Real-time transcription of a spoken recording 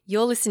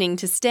You're listening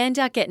to Stand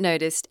Out Get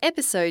Noticed,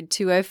 episode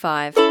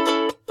 205.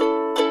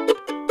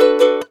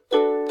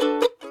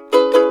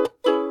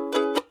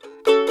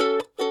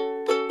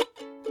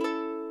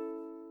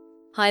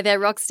 Hi there,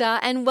 Rockstar,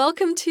 and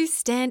welcome to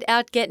Stand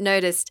Out Get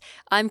Noticed.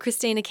 I'm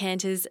Christina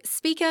Canters,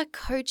 speaker,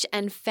 coach,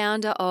 and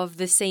founder of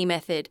The C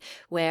Method,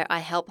 where I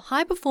help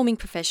high-performing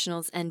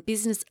professionals and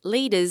business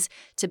leaders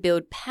to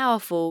build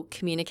powerful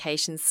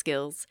communication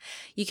skills.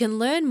 You can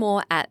learn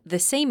more at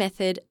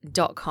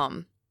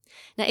thecmethod.com.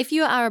 Now, if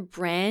you are a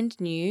brand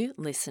new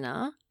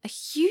listener, a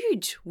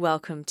huge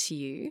welcome to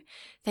you.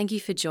 Thank you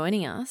for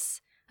joining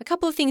us. A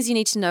couple of things you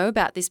need to know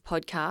about this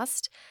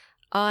podcast.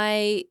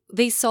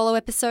 These solo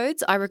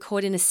episodes I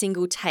record in a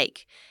single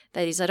take.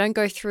 That is, I don't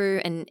go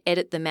through and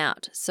edit them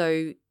out.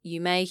 So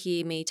you may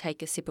hear me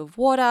take a sip of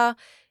water.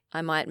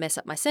 I might mess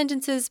up my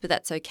sentences, but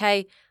that's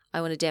okay.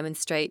 I want to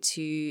demonstrate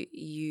to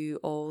you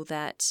all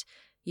that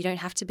you don't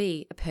have to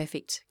be a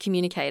perfect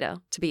communicator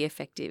to be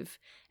effective,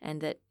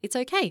 and that it's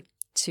okay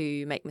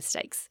to make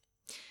mistakes.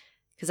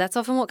 Because that's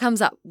often what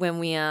comes up when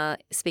we are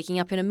speaking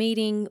up in a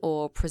meeting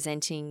or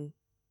presenting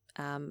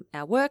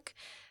our work.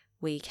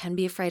 We can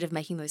be afraid of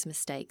making those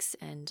mistakes,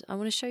 and I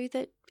want to show you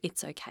that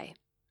it's okay.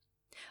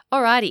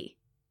 Alrighty.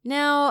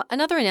 Now,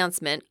 another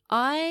announcement.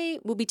 I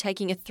will be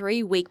taking a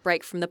 3-week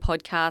break from the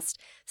podcast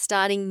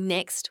starting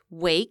next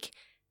week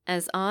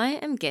as I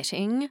am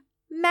getting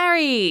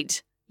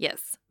married.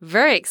 Yes,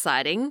 very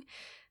exciting.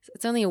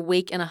 It's only a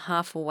week and a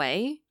half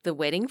away, the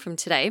wedding from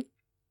today.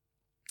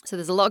 So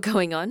there's a lot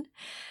going on.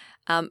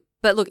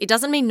 But look, it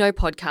doesn't mean no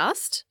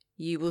podcast.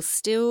 You will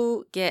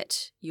still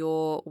get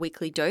your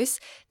weekly dose.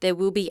 There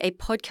will be a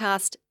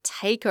podcast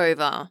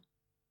takeover,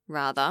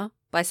 rather,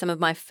 by some of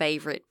my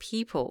favorite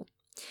people.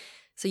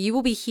 So you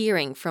will be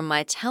hearing from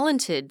my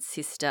talented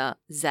sister,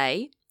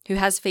 Zay, who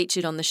has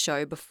featured on the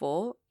show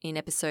before in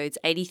episodes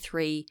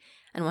 83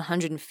 and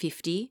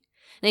 150.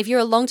 Now, if you're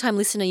a long-time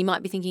listener, you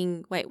might be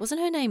thinking, wait,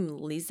 wasn't her name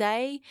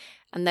Lizay?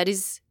 And that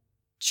is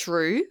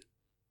true.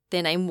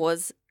 Their name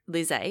was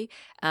Lizay.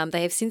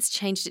 They have since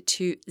changed it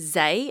to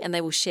Zay, and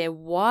they will share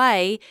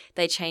why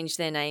they changed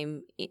their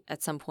name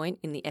at some point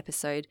in the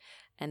episode.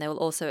 And they will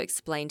also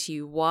explain to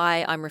you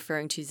why I'm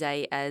referring to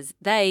Zay as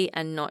they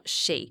and not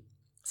she.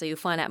 So you'll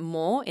find out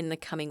more in the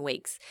coming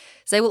weeks.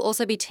 Zay will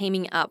also be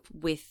teaming up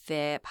with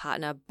their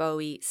partner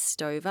Bowie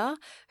Stover,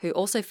 who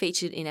also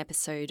featured in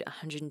episode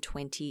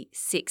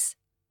 126.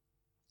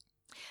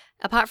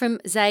 Apart from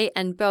Zay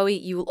and Bowie,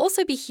 you will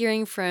also be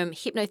hearing from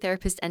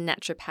hypnotherapist and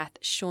naturopath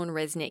Sean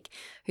Resnick,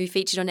 who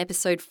featured on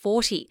episode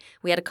 40.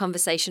 We had a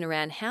conversation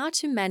around how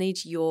to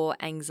manage your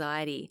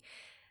anxiety.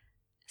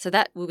 So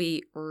that will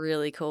be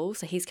really cool.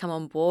 So he's come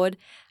on board.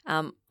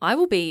 I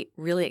will be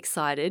really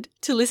excited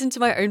to listen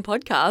to my own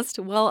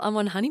podcast while I'm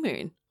on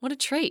honeymoon. What a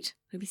treat.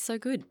 It'll be so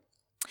good.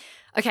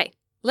 Okay,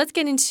 let's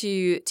get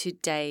into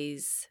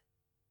today's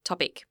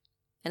topic.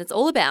 And it's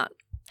all about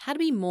how to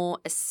be more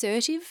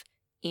assertive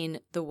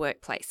in the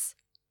workplace.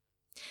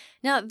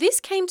 Now, this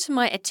came to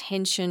my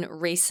attention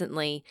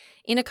recently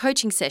in a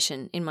coaching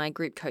session in my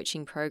group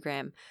coaching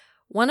program.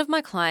 One of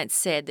my clients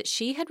said that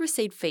she had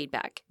received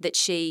feedback that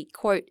she,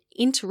 quote,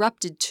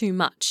 interrupted too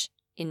much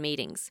in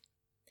meetings.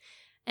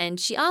 And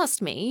she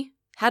asked me,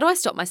 how do I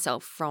stop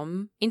myself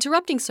from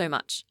interrupting so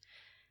much?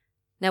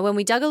 Now, when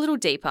we dug a little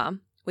deeper,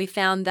 we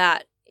found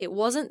that it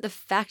wasn't the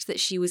fact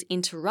that she was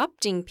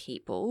interrupting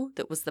people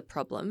that was the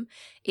problem.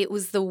 It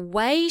was the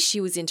way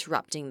she was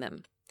interrupting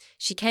them.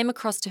 She came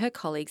across to her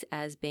colleagues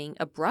as being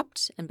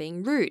abrupt and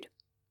being rude.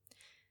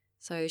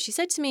 So she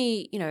said to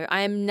me,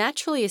 I am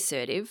naturally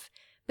assertive,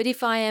 but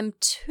if I am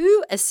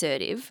too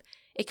assertive,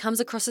 it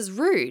comes across as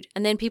rude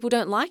and then people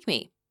don't like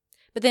me.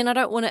 But then I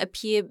don't want to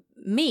appear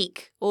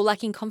meek or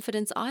lacking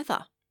confidence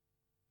either.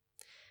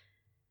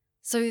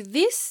 So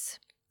this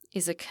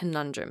is a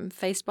conundrum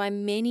faced by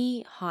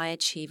many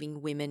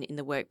high-achieving women in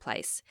the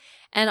workplace.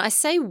 And I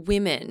say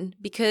women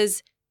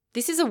because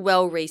this is a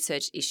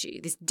well-researched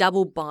issue, this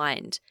double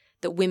bind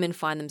that women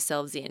find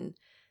themselves in.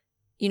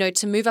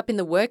 To move up in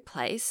the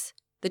workplace,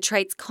 the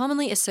traits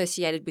commonly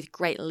associated with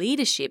great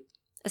leadership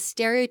are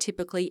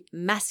stereotypically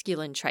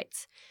masculine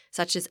traits,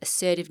 such as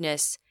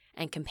assertiveness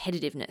and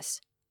competitiveness.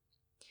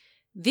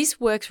 This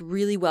works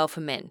really well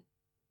for men.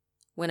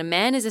 When a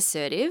man is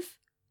assertive,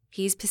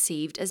 he is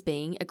perceived as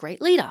being a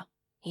great leader.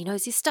 He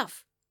knows his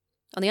stuff.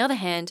 On the other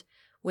hand,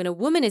 when a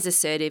woman is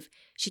assertive,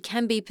 she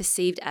can be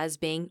perceived as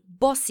being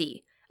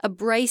bossy,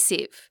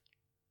 abrasive.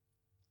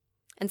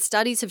 And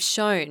studies have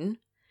shown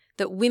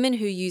that women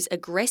who use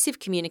aggressive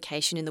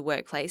communication in the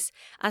workplace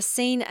are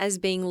seen as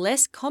being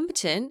less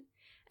competent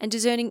and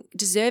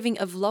deserving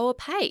of lower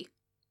pay.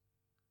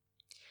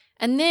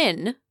 And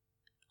then,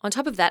 on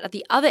top of that, at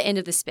the other end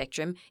of the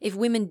spectrum, if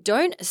women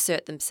don't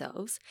assert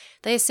themselves,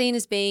 they are seen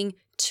as being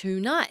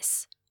too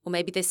nice, or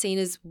maybe they're seen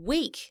as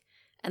weak,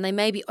 and they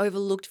may be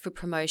overlooked for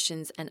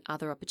promotions and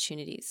other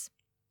opportunities.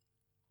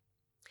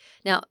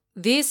 Now,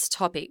 this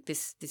topic,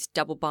 this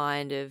double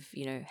bind of,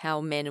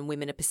 how men and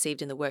women are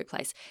perceived in the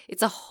workplace,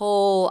 it's a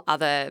whole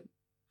other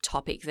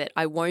topic that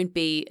I won't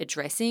be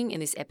addressing in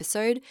this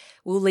episode.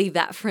 We'll leave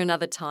that for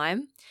another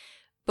time.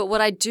 But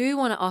what I do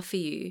want to offer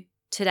you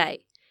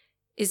today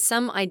is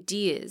some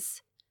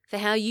ideas for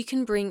how you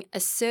can bring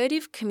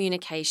assertive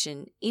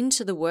communication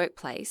into the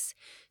workplace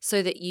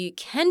so that you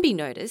can be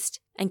noticed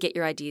and get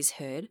your ideas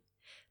heard,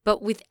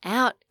 but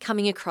without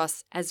coming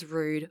across as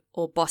rude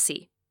or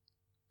bossy.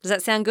 Does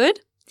that sound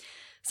good?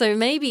 So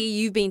maybe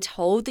you've been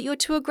told that you're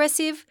too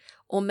aggressive,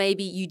 or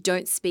maybe you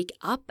don't speak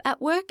up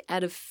at work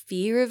out of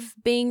fear of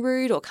being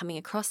rude or coming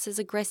across as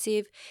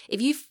aggressive.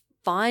 If you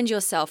find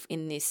yourself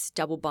in this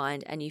double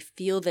bind and you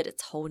feel that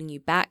it's holding you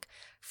back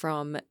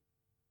from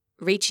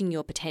reaching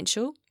your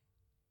potential,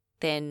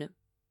 then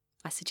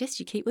I suggest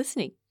you keep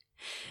listening.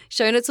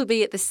 Show notes will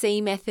be at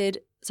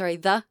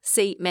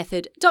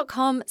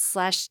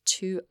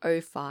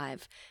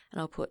thecmethod.com/205. And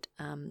I'll put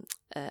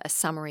a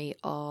summary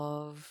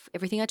of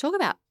everything I talk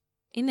about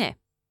in there.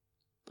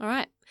 All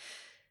right.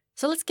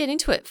 So let's get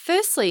into it.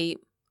 Firstly,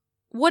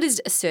 what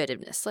is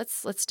assertiveness?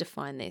 Let's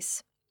define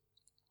this.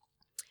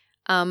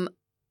 One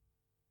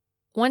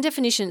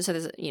definition, so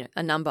there's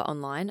a number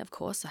online, of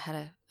course. I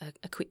had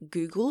a quick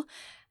Google.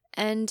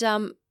 And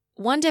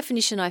one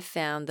definition I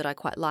found that I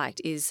quite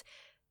liked is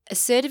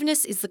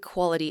assertiveness is the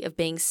quality of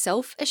being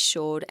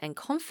self-assured and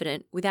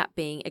confident without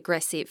being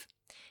aggressive.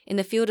 In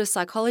the field of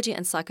psychology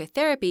and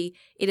psychotherapy,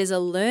 it is a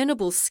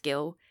learnable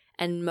skill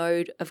and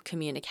mode of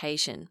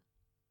communication.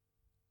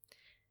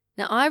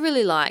 Now, I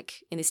really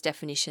like in this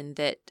definition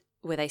that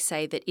where they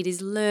say that it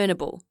is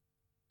learnable.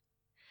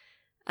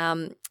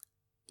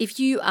 If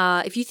you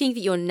think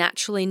that you're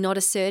naturally not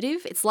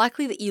assertive, it's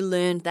likely that you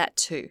learned that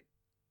too.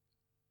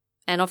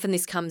 And often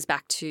this comes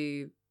back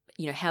to,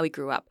 how we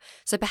grew up.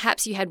 So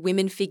perhaps you had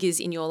women figures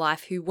in your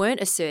life who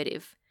weren't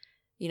assertive.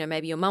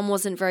 Maybe your mum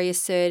wasn't very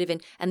assertive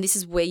and this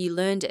is where you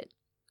learned it.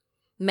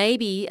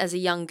 Maybe as a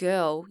young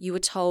girl, you were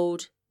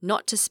told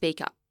not to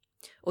speak up,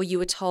 or you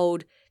were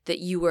told that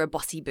you were a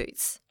bossy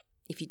boots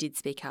if you did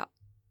speak up.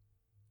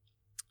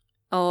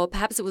 Or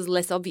perhaps it was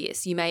less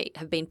obvious. You may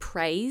have been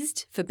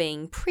praised for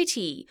being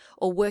pretty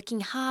or working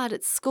hard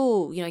at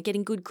school,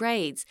 getting good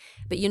grades,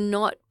 but you're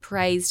not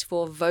praised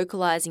for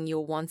vocalizing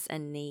your wants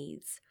and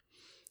needs.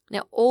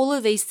 Now, all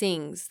of these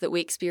things that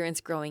we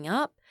experience growing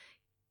up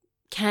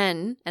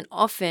can and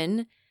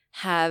often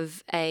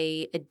have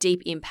a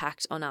deep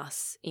impact on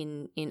us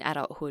in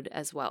adulthood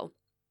as well.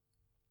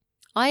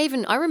 I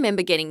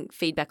remember getting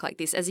feedback like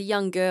this as a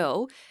young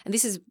girl, and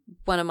this is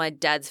one of my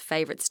dad's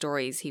favorite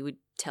stories he would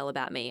tell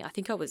about me. I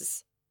think I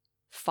was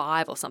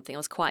 5 or something. I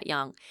was quite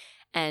young,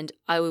 and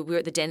we were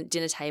at the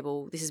dinner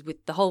table. This is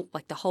with the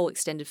whole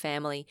extended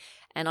family,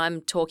 and I'm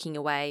talking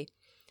away,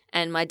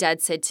 and my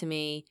dad said to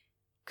me,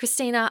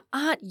 "Christina,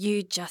 aren't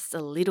you just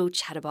a little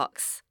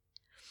chatterbox?"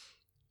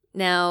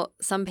 Now,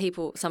 some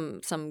people,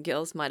 some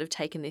girls might have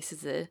taken this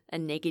as a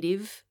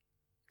negative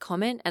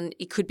comment, and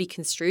it could be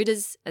construed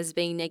as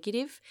being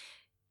negative.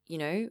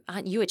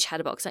 Aren't you a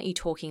chatterbox? Aren't you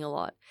talking a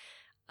lot?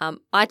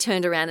 I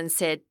turned around and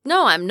said,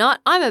 "No, I'm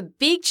not. I'm a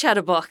big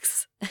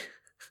chatterbox."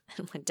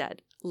 And my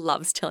dad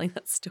loves telling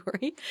that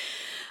story.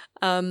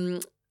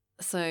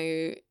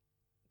 So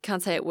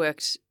can't say it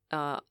worked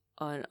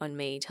on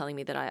me, telling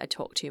me that I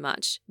talk too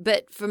much.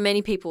 But for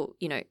many people,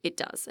 it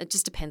does. It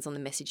just depends on the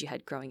message you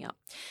had growing up.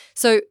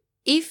 So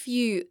if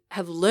you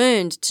have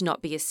learned to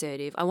not be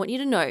assertive, I want you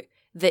to know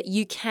that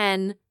you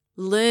can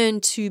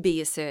learn to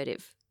be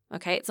assertive,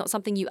 okay? It's not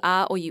something you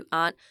are or you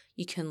aren't.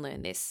 You can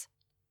learn this.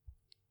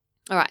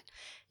 All right.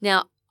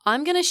 Now,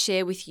 I'm going to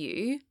share with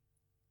you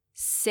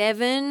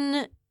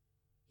 7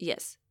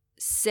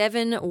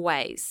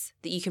 ways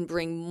that you can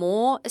bring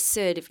more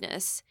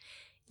assertiveness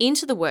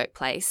into the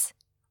workplace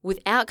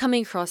without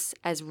coming across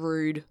as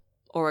rude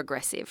or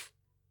aggressive.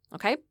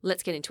 Okay?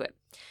 Let's get into it.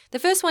 The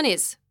first one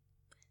is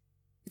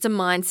it's a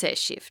mindset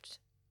shift.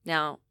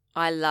 Now,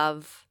 I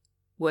love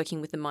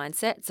working with the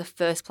mindset. It's the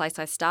first place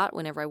I start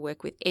whenever I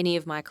work with any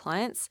of my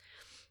clients.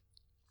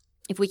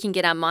 If we can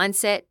get our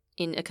mindset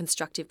in a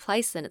constructive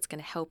place, then it's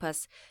going to help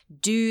us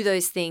do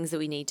those things that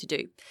we need to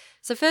do.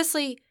 So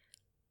firstly,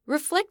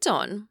 reflect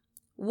on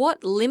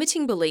what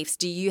limiting beliefs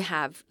do you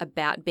have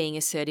about being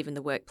assertive in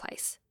the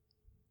workplace?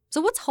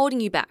 So what's holding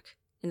you back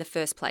in the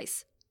first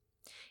place?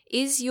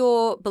 Is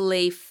your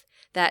belief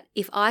that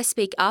if I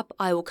speak up,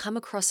 I will come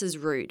across as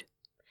rude?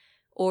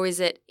 Or is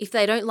it if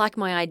they don't like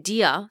my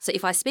idea, so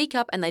if I speak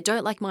up and they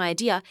don't like my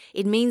idea,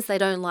 it means they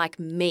don't like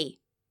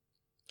me?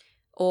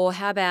 Or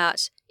how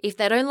about if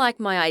they don't like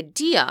my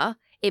idea,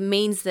 it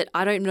means that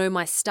I don't know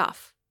my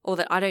stuff or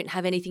that I don't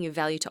have anything of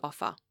value to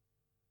offer?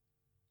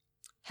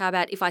 How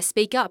about if I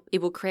speak up,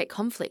 it will create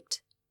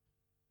conflict?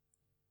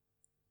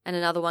 And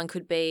another one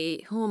could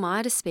be, who am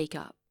I to speak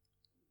up?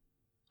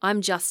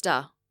 I'm just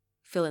a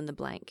fill in the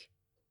blank.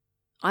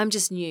 I'm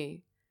just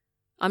new.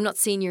 I'm not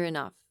senior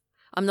enough.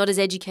 I'm not as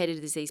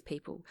educated as these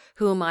people.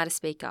 Who am I to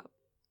speak up?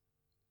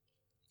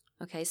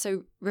 Okay,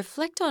 so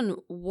reflect on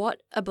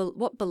what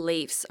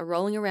beliefs are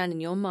rolling around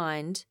in your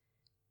mind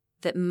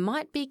that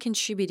might be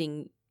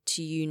contributing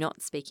to you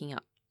not speaking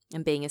up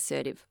and being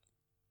assertive.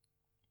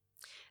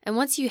 And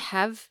once you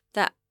have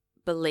that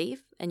belief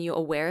and you're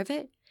aware of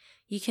it,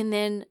 you can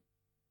then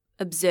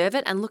observe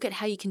it and look at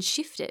how you can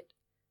shift it,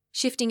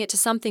 shifting it to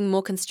something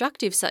more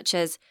constructive, such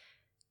as,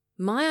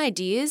 my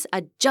ideas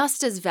are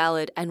just as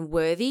valid and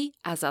worthy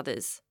as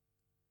others.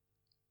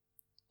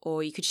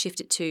 Or you could shift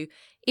it to,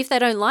 if they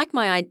don't like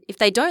my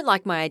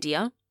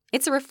idea,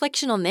 it's a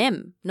reflection on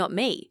them, not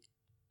me.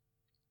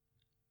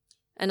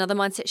 Another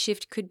mindset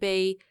shift could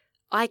be,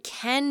 I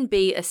can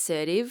be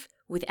assertive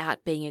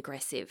without being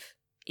aggressive.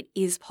 It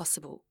is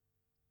possible.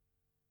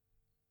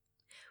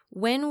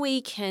 When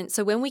we can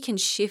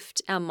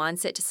shift our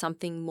mindset to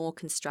something more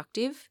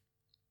constructive,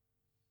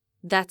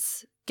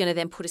 that's going to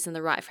then put us in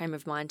the right frame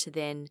of mind to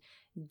then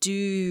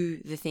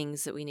do the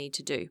things that we need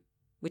to do,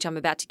 which I'm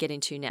about to get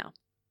into now.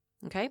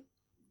 Okay?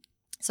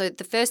 So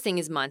the first thing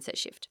is mindset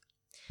shift.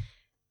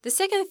 The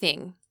second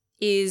thing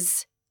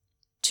is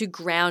to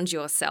ground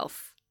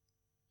yourself.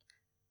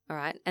 All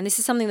right? And this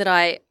is something that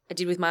I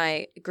did with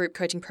my group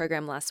coaching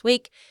program last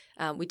week.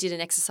 We did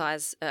an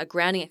exercise, a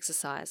grounding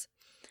exercise.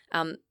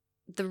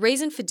 The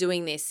reason for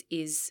doing this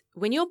is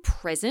when you're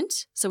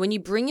present, so when you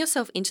bring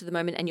yourself into the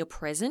moment and you're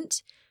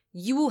present,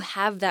 you will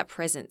have that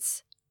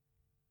presence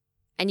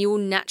and you will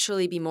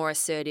naturally be more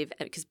assertive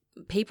because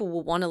people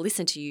will want to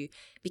listen to you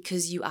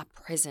because you are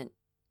present.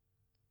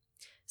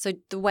 So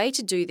the way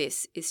to do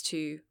this is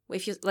to,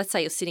 let's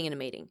say you're sitting in a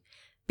meeting,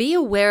 be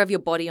aware of your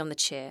body on the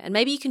chair. And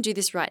maybe you can do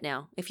this right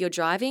now. If you're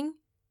driving,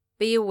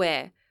 be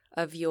aware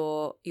of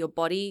your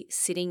body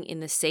sitting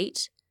in the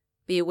seat.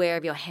 Be aware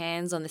of your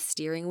hands on the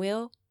steering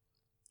wheel.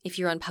 If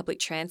you're on public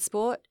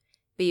transport,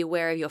 be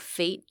aware of your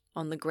feet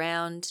on the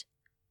ground.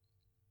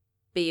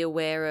 Be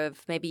aware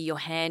of maybe your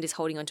hand is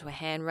holding onto a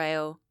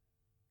handrail.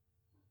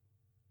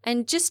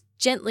 And just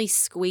gently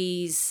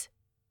squeeze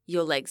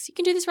your legs. You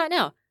can do this right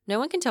now. No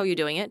one can tell you're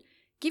doing it.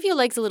 Give your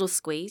legs a little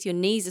squeeze, your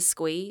knees a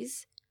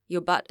squeeze, your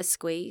butt a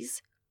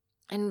squeeze,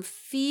 and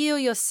feel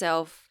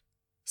yourself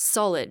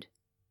solid,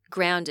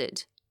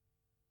 grounded.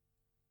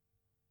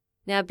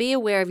 Now be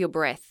aware of your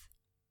breath.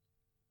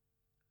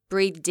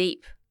 Breathe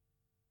deep.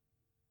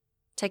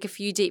 Take a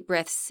few deep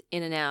breaths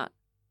in and out.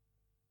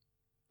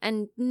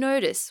 And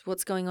notice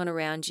what's going on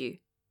around you.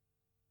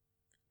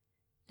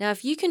 Now,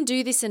 if you can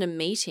do this in a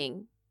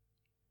meeting,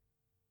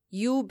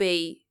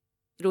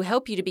 it'll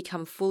help you to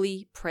become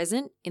fully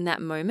present in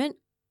that moment.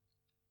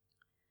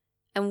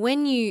 And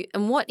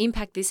what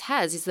impact this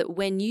has is that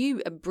when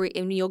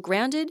you're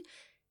grounded,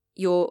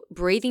 you're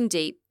breathing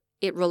deep,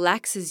 it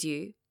relaxes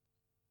you.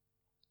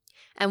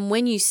 And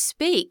when you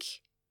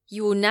speak,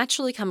 you will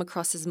naturally come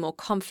across as more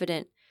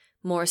confident,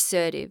 more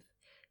assertive,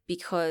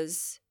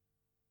 because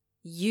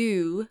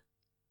you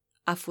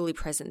are fully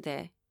present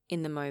there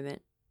in the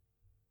moment.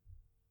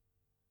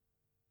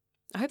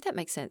 I hope that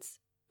makes sense.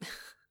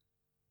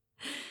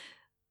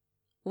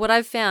 What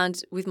I've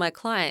found with my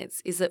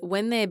clients is that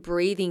when they're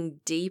breathing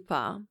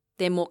deeper,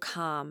 they're more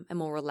calm and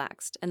more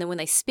relaxed. And then when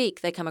they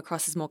speak, they come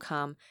across as more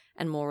calm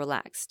and more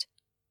relaxed,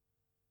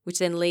 which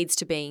then leads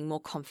to being more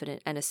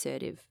confident and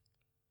assertive,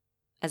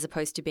 as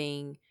opposed to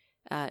being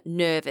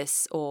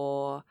nervous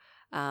or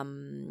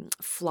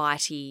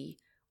flighty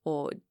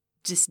or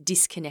just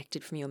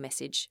disconnected from your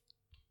message.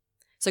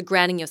 So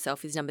grounding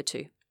yourself is number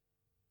 2.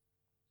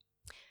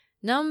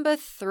 Number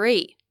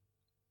 3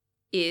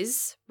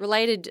 is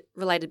related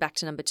back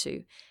to number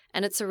 2,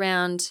 and it's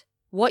around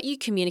what you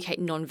communicate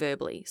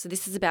non-verbally. So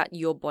this is about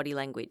your body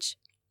language.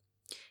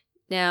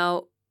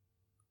 Now,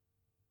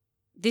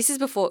 this is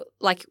before,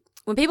 like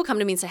when people come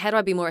to me and say, how do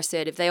I be more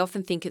assertive? They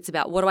often think it's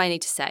about what do I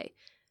need to say,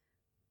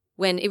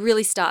 when it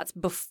really starts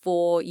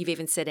before you've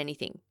even said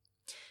anything.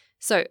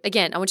 So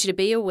again, I want you to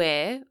be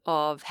aware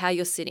of how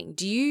you're sitting.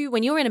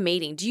 When you're in a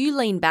meeting, do you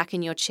lean back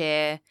in your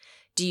chair?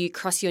 Do you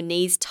cross your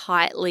knees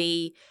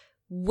tightly?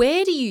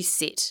 Where do you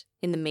sit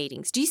in the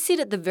meetings? Do you sit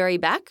at the very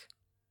back?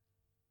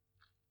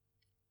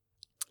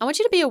 I want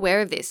you to be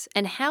aware of this.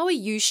 And how are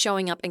you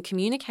showing up and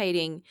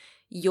communicating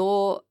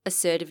your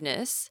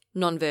assertiveness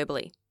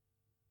non-verbally?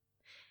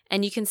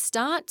 And you can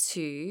start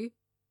to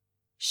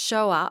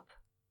show up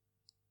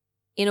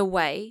in a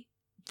way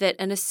that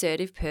an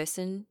assertive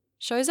person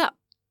shows up.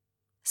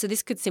 So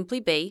this could simply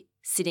be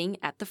sitting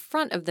at the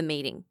front of the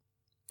meeting.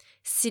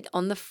 Sit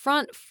on the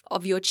front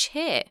of your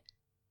chair.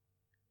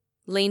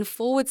 Lean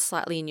forward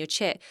slightly in your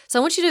chair. So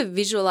I want you to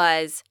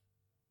visualize,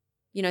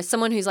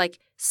 someone who's like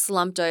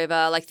slumped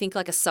over, like think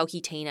like a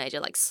sulky teenager,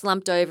 like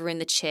slumped over in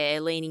the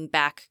chair, leaning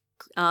back,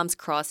 arms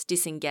crossed,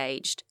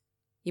 disengaged.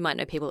 You might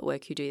know people at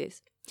work who do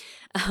this.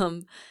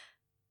 And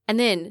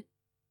then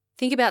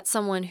think about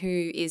someone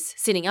who is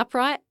sitting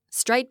upright,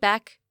 straight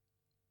back,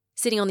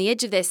 sitting on the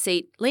edge of their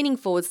seat, leaning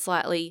forward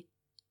slightly,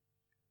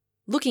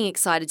 looking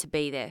excited to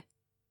be there.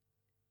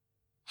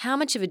 How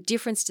much of a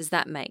difference does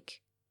that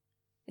make?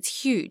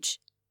 It's huge.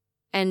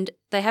 And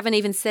they haven't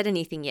even said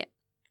anything yet.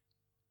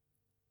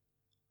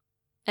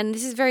 And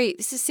this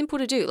is simple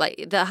to do.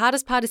 Like the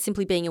hardest part is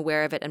simply being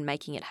aware of it and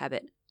making it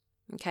habit.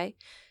 Okay?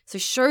 So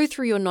show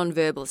through your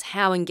non-verbals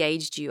how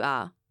engaged you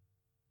are.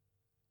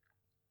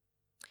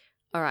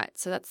 All right,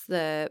 so that's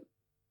the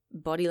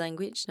body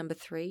language, number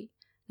 3.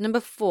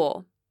 Number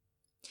 4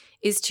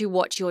 is to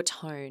watch your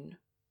tone.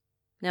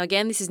 Now,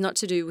 again, this is not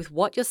to do with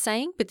what you're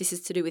saying, but this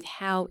is to do with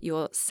how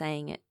you're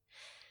saying it.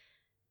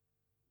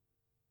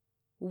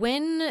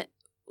 When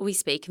we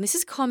speak, and this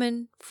is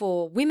common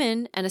for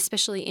women, and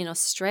especially in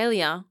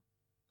Australia,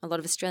 a lot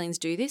of Australians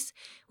do this,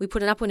 we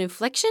put an upward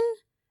inflection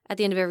at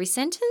the end of every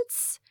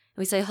sentence,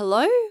 and we say,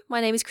 "Hello, my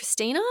name is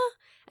Christina,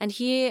 and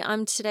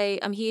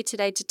I'm here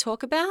today to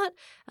talk about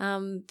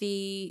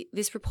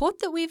this report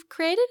that we've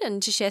created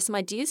and to share some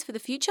ideas for the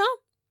future."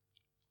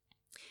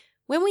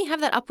 When we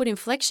have that upward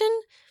inflection,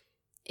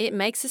 it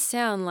makes us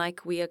sound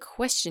like we are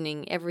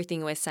questioning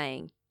everything we're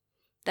saying.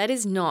 That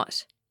is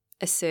not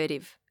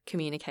assertive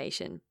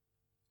communication.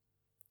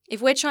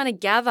 If we're trying to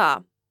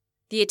gather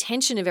the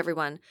attention of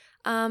everyone,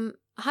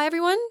 "Hi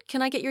everyone,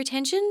 can I get your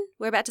attention?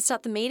 We're about to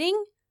start the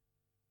meeting."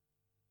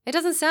 It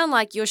doesn't sound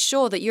like you're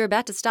sure that you're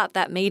about to start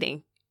that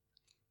meeting.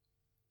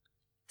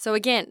 So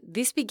again,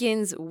 this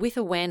begins with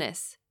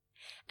awareness.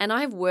 And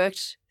I have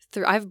worked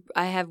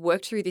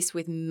through this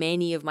with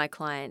many of my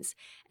clients,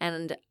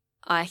 and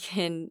I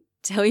can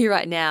tell you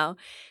right now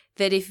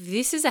that if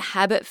this is a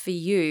habit for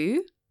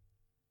you,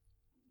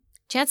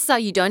 chances are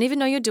you don't even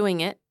know you're doing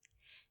it,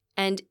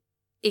 and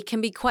it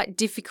can be quite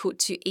difficult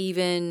to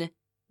even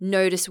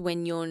notice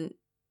when you're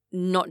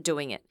not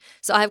doing it.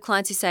 So I have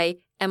clients who say,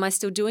 "Am I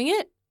still doing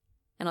it?"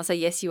 And I'll say,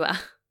 "Yes, you are."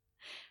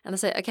 And they'll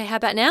say, "Okay, how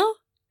about now?"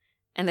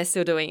 And they're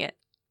still doing it.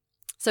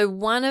 So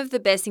one of the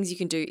best things you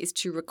can do is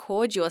to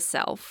record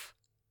yourself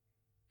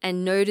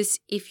and notice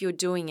if you're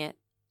doing it,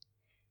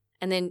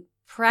 and then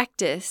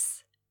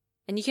practice.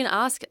 And you can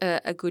ask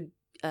a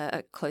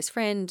close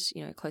friend,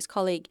 close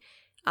colleague,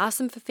 ask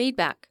them for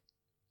feedback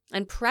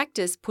and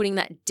practice putting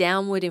that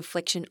downward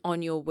inflection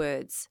on your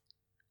words,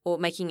 or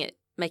making it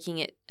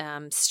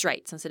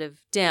straight. So instead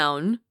of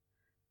down,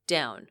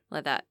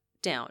 like that,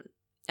 down.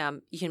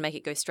 You can make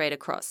it go straight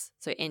across,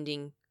 so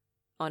ending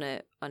on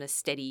a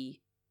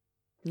steady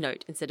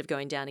note instead of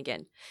going down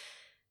again.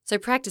 So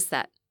practice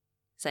that,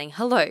 saying,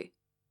 "Hello,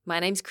 my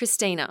name's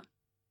Christina.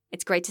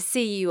 It's great to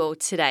see you all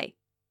today.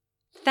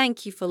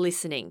 Thank you for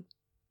listening."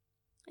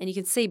 And you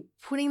can see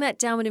putting that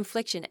downward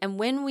inflection. And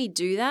when we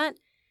do that,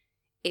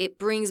 it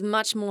brings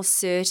much more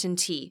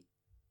certainty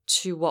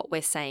to what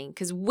we're saying,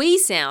 because we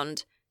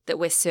sound that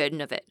we're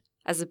certain of it,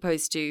 as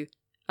opposed to,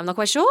 "I'm not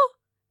quite sure.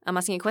 I'm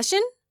asking a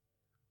question."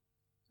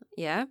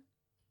 Yeah.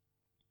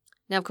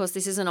 Now, of course,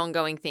 this is an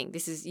ongoing thing.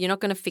 You're not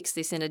going to fix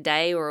this in a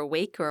day or a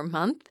week or a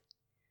month,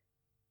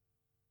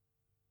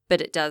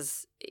 but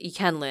you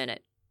can learn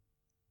it.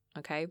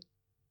 Okay.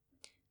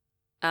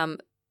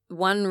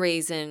 One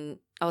reason,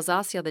 I was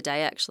asked the other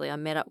day, actually, I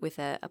met up with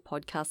a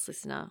podcast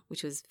listener,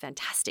 which was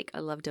fantastic. I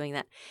love doing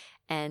that.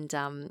 And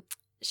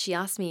she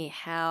asked me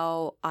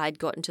how I'd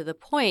gotten to the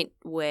point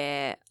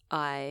where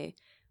I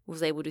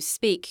was able to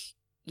speak,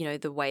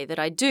 the way that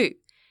I do.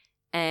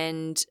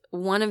 And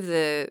one of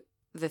the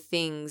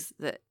things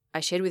that I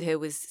shared with her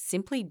was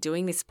simply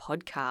doing this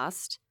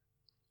podcast,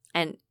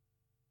 and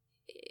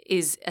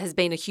has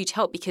been a huge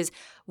help, because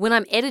when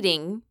I'm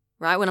editing,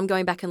 right, when I'm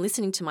going back and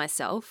listening to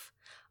myself,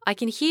 I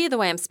can hear the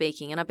way I'm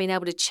speaking, and I've been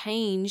able to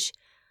change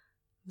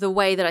the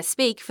way that I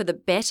speak for the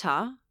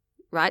better,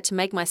 right, to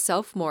make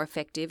myself more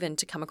effective and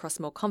to come across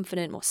more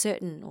confident, more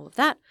certain, all of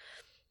that.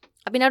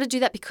 I've been able to do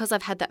that because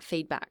I've had that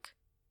feedback.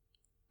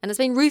 And it's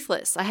been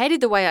ruthless. I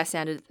hated the way I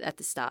sounded at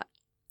the start,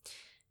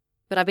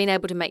 but I've been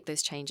able to make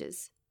those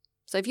changes.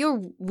 So if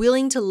you're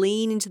willing to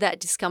lean into that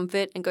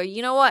discomfort and go,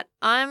 "You know what,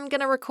 I'm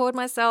going to record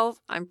myself.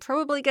 I'm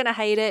probably going to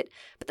hate it,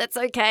 but that's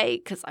okay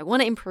because I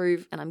want to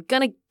improve and I'm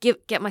going to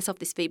get myself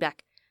this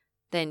feedback,"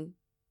 then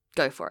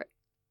go for it.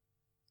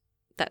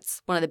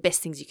 That's one of the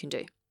best things you can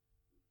do.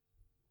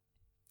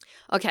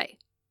 Okay,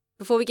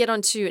 before we get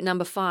on to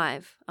number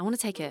 5, I want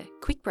to take a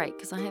quick break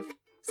because I have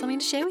something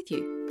to share with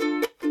you.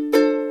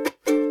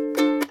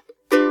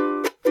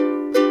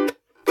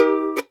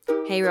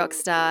 Hey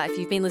Rockstar, if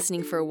you've been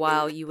listening for a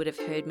while, you would have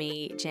heard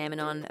me jamming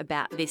on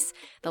about this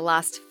the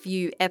last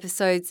few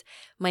episodes.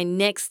 My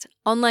next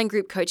online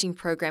group coaching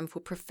program for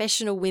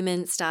professional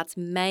women starts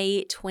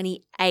May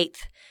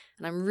 28th.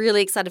 And I'm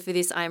really excited for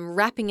this. I'm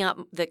wrapping up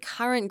the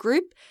current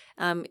group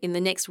in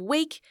the next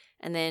week,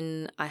 and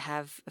then I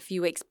have a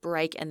few weeks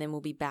break, and then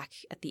we'll be back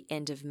at the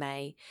end of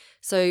May.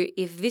 So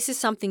if this is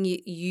something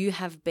you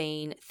have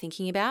been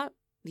thinking about,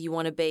 you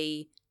want to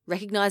be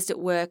recognized at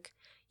work,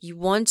 you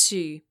want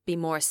to be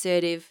more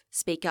assertive,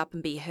 speak up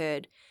and be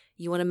heard,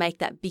 you want to make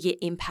that bigger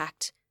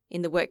impact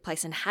in the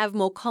workplace and have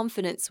more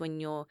confidence when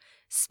you're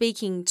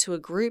speaking to a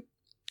group,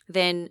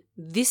 then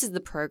this is the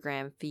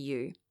program for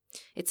you.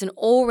 It's an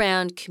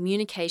all-round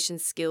communication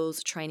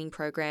skills training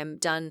program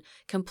done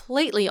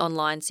completely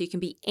online, so you can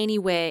be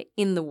anywhere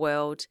in the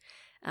world.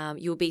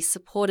 You'll be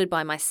supported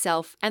by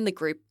myself and the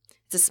group.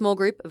 It's a small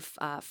group of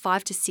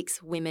 5 to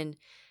 6 women,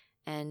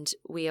 and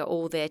we are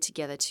all there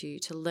together to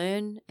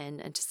learn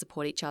and to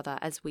support each other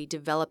as we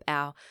develop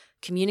our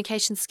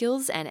communication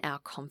skills and our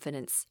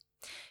confidence.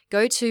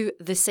 Go to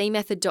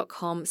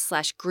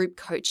thecmethod.com/group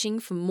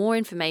coaching for more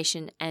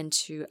information and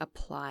to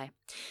apply.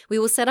 We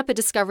will set up a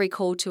discovery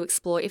call to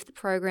explore if the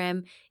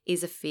program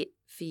is a fit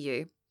for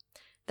you.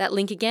 That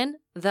link again,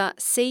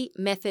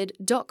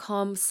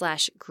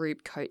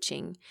 thecmethod.com/group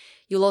coaching.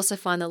 You'll also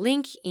find the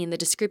link in the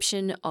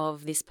description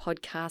of this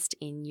podcast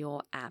in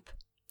your app.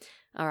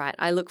 All right,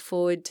 I look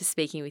forward to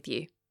speaking with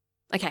you.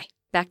 Okay,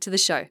 back to the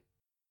show.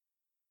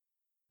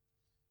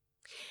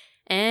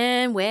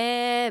 And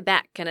we're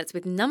back, and it's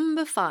with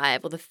number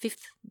 5, or the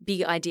 5th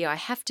big idea I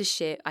have to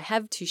share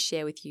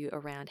with you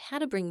around how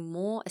to bring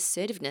more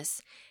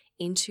assertiveness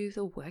into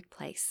the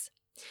workplace.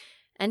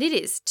 And it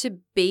is to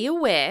be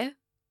aware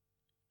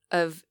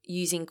of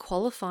using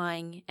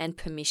qualifying and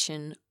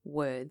permission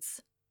words.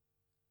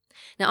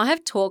 Now, I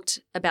have talked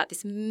about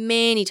this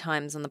many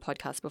times on the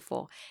podcast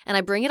before, and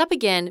I bring it up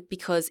again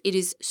because it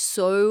is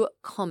so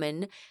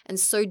common and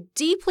so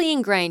deeply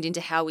ingrained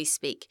into how we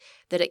speak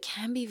that it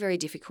can be very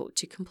difficult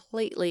to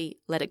completely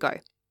let it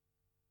go.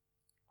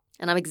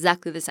 And I'm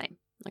exactly the same,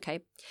 okay?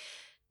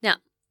 Now,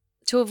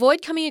 to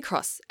avoid coming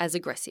across as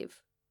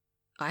aggressive,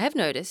 I have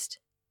noticed,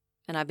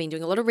 and I've been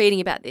doing a lot of reading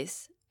about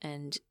this,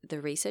 and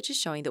the research is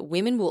showing that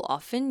women will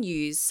often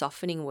use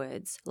softening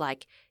words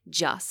like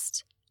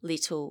just,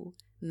 little,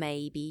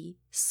 maybe,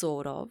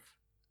 sort of,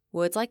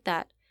 words like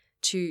that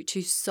to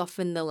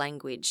soften the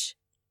language,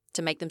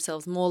 to make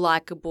themselves more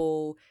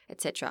likable,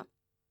 etc.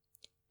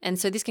 And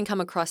so this can come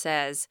across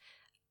as,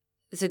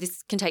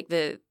 this can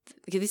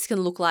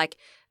look like,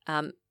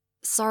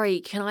 sorry,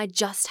 can I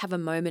just have a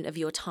moment of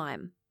your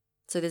time?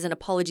 So there's an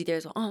apology there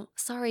as well. Oh,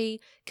 sorry,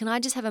 can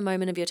I just have a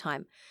moment of your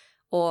time?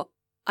 Or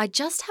I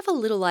just have a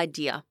little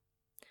idea.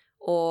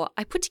 Or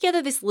I put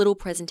together this little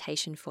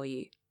presentation for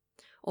you.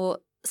 Or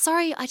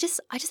sorry, I just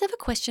have a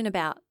question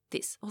about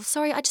this. Or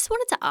sorry, I just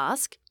wanted to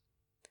ask.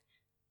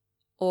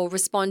 Or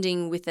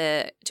responding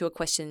to a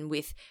question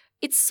with,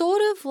 it's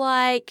sort of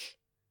like,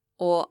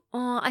 or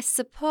oh, I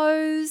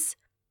suppose,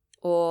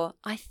 or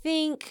I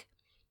think,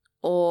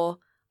 or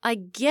I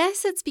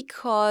guess it's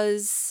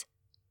because,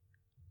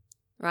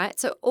 right?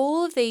 So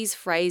all of these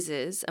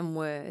phrases and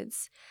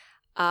words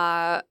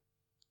are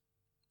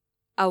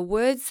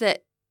words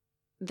that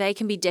they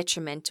can be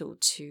detrimental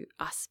to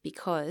us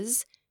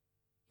because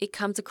it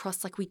comes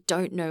across like we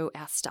don't know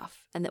our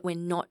stuff and that we're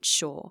not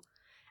sure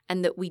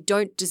and that we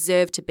don't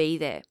deserve to be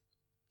there.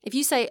 If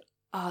you say,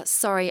 oh,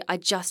 sorry, I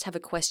just have a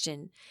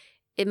question,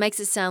 it makes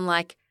it sound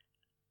like,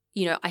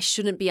 I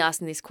shouldn't be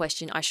asking this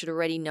question. I should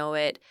already know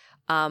it.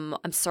 I'm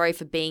sorry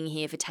for being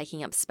here, for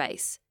taking up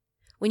space.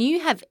 When you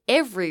have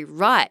every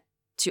right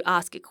to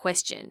ask a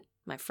question,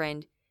 my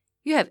friend,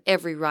 you have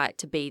every right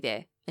to be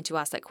there and to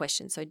ask that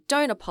question. So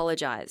don't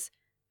apologize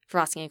for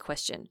asking a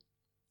question.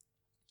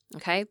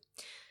 Okay?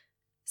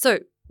 So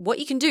what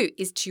you can do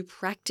is to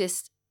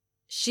practice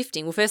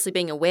shifting. Well, firstly,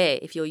 being aware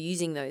if you're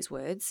using those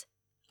words.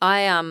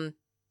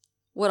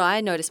 What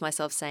I notice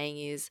myself saying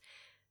is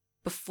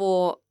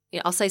before,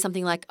 I'll say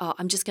something like, oh,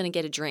 I'm just going to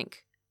get a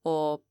drink.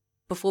 Or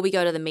before we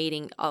go to the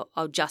meeting,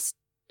 I'll just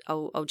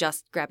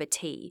grab a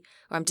tea.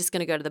 Or I'm just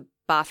going to go to the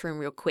bathroom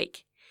real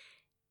quick.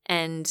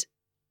 And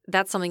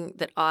that's something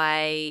that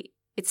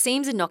it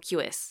seems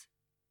innocuous,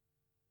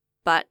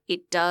 but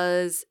it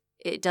can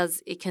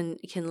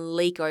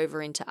leak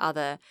over into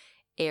other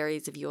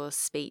areas of your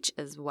speech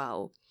as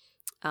well.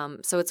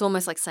 So it's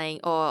almost like saying,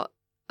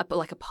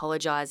 like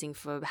apologizing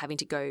for having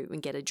to go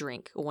and get a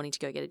drink or wanting to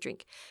go get a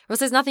drink. Or else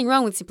there's nothing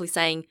wrong with simply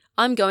saying,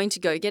 I'm going to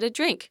go get a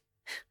drink,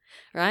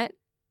 right?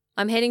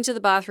 I'm heading to the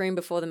bathroom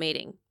before the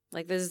meeting.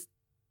 Like there's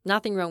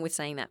nothing wrong with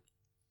saying that.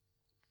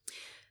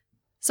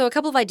 So a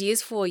couple of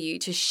ideas for you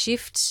to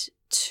shift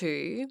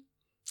to,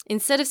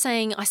 instead of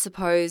saying, I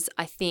suppose,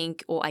 I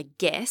think, or I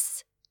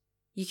guess,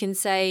 you can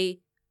say,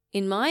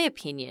 in my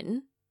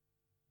opinion,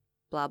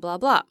 blah, blah,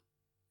 blah.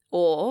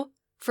 Or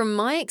from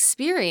my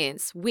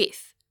experience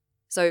with.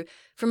 So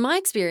from my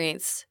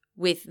experience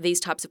with these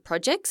types of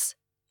projects,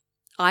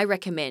 I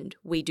recommend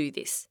we do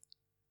this.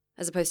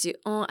 As opposed to,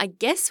 oh, I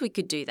guess we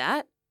could do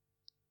that.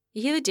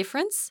 You hear the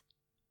difference?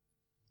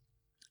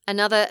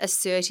 Another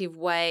assertive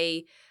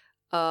way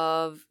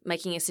of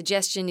making a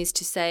suggestion is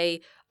to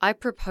say, I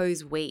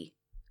propose we,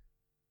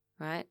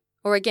 right?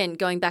 Or again,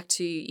 going back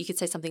to, you could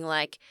say something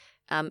like,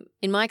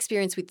 in my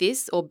experience with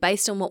this, or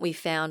based on what we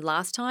found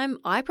last time,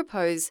 I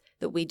propose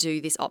that we do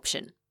this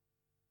option.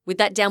 With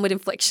that downward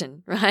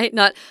inflection, right?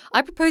 Not,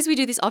 I propose we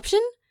do this option.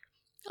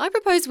 I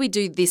propose we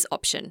do this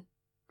option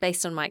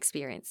based on my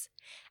experience.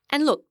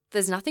 And look,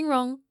 there's nothing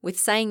wrong with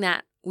saying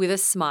that with a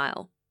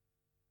smile,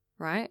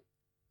 right?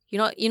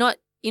 You're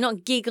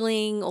not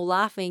giggling or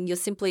laughing. You're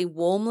simply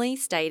warmly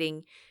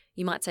stating,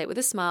 you might say it with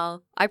a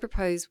smile, I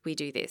propose we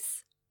do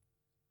this.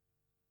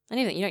 And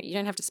even you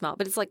don't have to smile,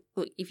 but it's like,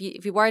 look, if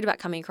you're worried about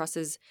coming across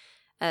as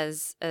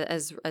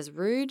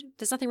rude,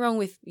 there's nothing wrong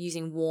with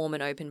using warm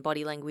and open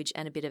body language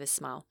and a bit of a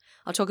smile.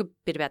 I'll talk a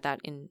bit about that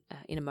in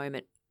a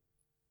moment.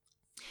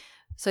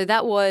 So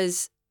that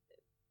was,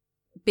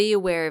 be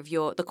aware of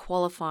the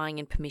qualifying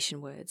and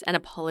permission words and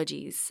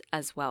apologies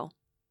as well.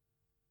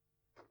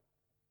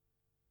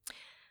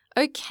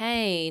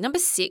 Okay, number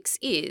 6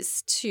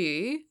 is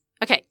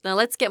now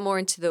let's get more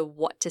into the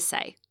what to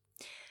say.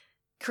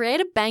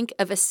 Create a bank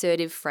of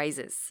assertive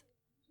phrases.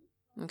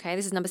 Okay,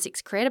 this is number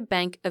 6. Create a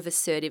bank of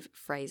assertive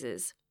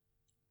phrases.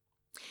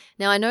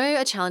 Now, I know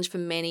a challenge for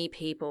many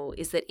people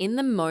is that in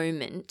the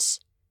moment,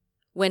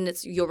 when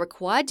you're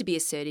required to be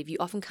assertive, you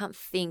often can't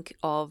think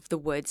of the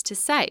words to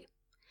say,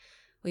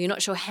 or you're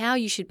not sure how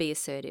you should be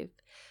assertive.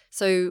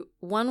 So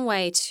one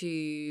way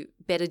to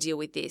better deal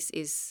with this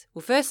is,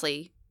 well,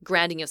 firstly,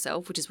 grounding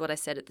yourself, which is what I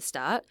said at the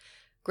start.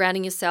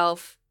 Grounding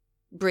yourself,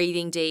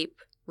 breathing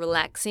deep,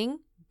 relaxing,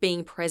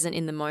 being present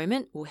in the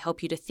moment will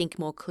help you to think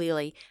more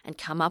clearly and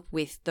come up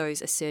with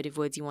those assertive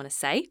words you want to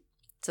say.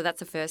 So that's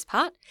the first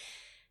part.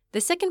 The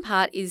second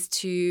part is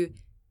to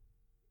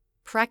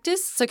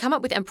practice. So come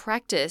up with and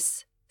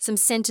practice some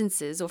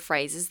sentences or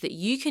phrases that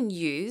you can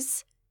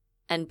use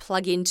and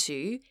plug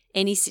into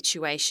any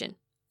situation.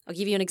 I'll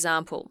give you an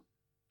example.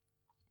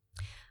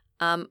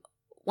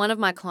 One of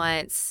my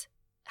clients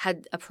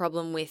had a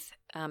problem with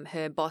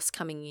her boss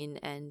coming in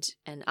and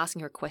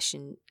asking her a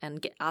question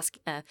and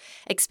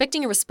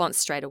expecting a response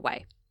straight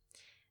away.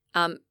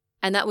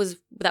 And that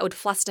would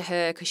fluster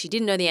her because she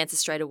didn't know the answer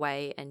straight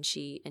away, and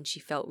she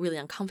felt really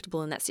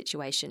uncomfortable in that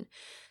situation.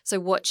 So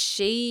what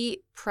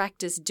she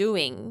practiced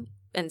doing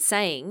and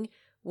saying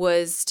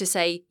was to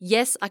say,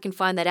 "Yes, I can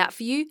find that out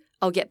for you.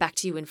 I'll get back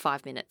to you in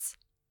 5 minutes."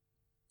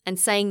 And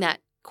saying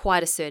that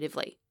quite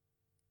assertively.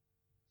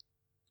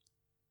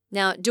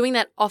 Now, doing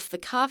that off the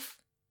cuff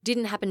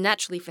didn't happen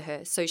naturally for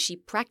her, so she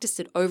practiced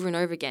it over and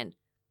over again.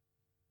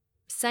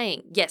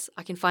 Saying, "Yes,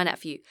 I can find out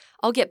for you.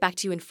 I'll get back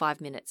to you in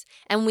 5 minutes."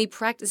 And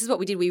this is what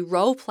we did. We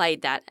role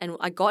played that, and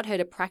I got her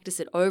to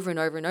practice it over and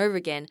over and over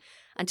again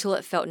until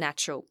it felt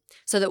natural.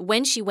 So that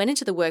when she went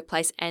into the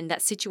workplace and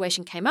that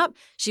situation came up,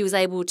 she was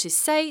able to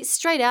say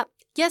straight out,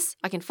 "Yes,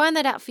 I can find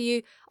that out for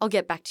you. I'll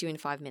get back to you in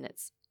 5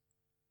 minutes."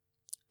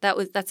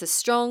 That's a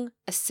strong,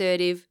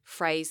 assertive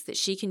phrase that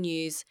she can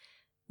use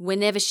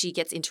whenever she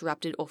gets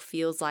interrupted or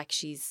feels like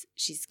she's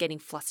getting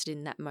flustered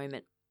in that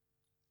moment.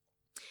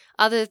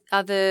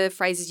 Other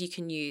phrases you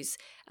can use.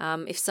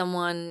 If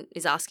someone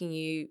is asking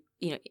you,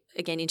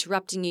 again,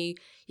 interrupting you,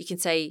 you can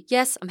say,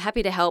 "Yes, I'm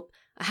happy to help.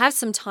 I have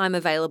some time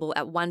available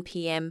at 1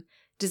 p.m.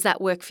 Does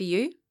that work for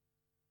you?"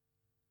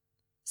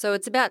 So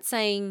it's about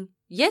saying,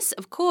 "Yes,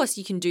 of course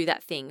you can do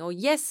that thing," or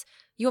 "Yes,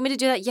 you want me to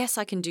do that? Yes,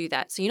 I can do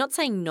that." So you're not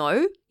saying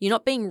no. You're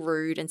not being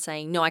rude and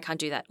saying, "No, I can't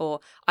do that," or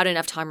 "I don't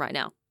have time right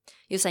now."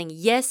 You're saying,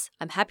 "Yes,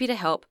 I'm happy to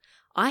help.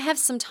 I have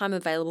some time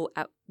available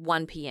at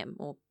 1 p.m.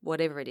 or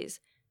whatever it is.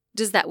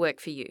 Does that work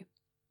for you?"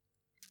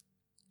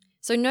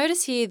 So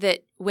notice here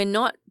that we're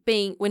not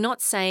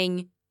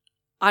saying,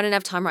 "I don't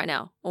have time right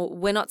now," or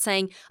we're not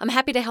saying, "I'm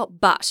happy to help,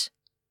 but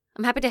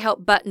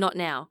not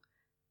now,"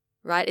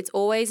 right? It's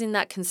always in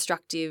that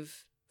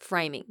constructive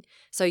framing.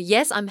 So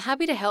yes, I'm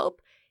happy to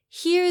help.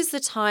 Here is the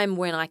time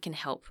when I can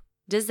help.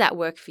 Does that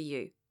work for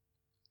you?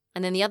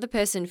 And then the other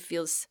person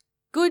feels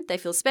good. They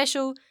feel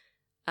special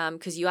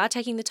because you are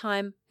taking the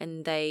time,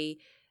 and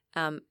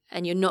and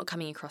you're not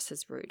coming across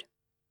as rude.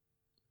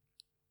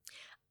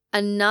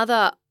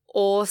 Another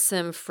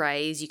awesome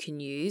phrase you can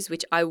use,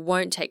 which I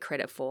won't take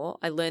credit for.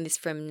 I learned this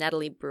from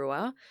Natalie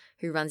Brewer,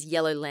 who runs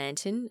Yellow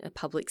Lantern, a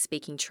public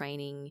speaking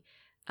training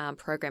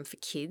program for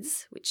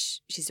kids,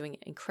 which she's doing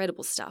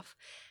incredible stuff.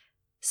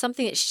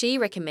 Something that she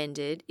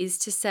recommended is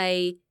to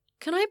say,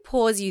 "Can I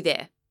pause you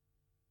there?"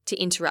 to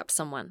interrupt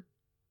someone.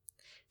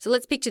 So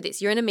let's picture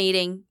this. You're in a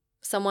meeting,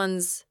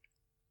 someone's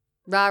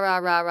rah, rah,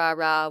 rah, rah,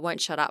 rah,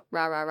 won't shut up,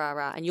 rah, rah, rah,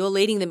 rah, and you're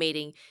leading the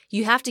meeting.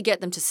 You have to get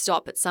them to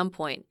stop at some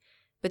point.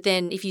 But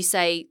then if you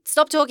say,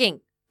 "Stop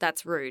talking,"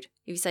 that's rude.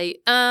 If you say,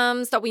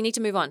 "Stop, we need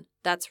to move on,"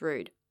 that's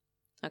rude.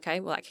 Okay,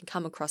 well, that can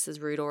come across as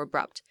rude or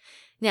abrupt.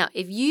 Now,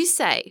 if you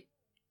say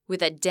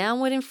with a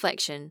downward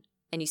inflection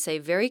and you say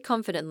very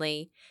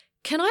confidently,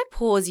 "Can I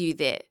pause you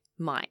there,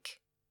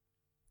 Mike?"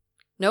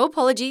 No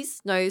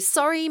apologies, no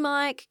 "Sorry,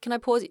 Mike, can I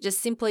pause you?"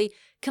 Just simply,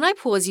 "Can I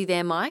pause you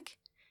there, Mike?"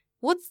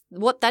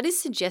 What that is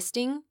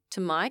suggesting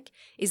to Mike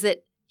is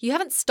that you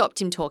haven't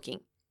stopped him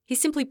talking. He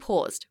simply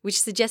paused,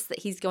 which suggests that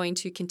he's going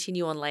to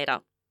continue on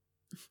later,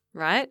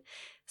 right?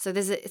 So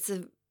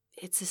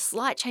it's a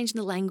slight change in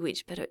the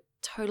language, but it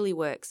totally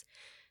works.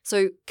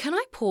 So, "Can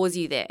I pause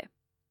you there?"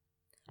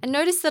 And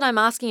notice that I'm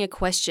asking a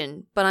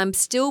question, but I'm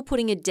still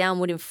putting a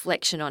downward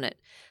inflection on it.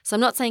 So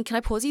I'm not saying, "Can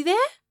I pause you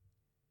there?"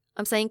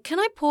 I'm saying, "Can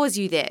I pause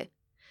you there?"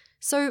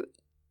 So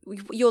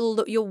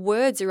your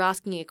words are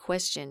asking a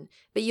question,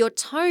 but your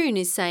tone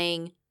is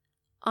saying,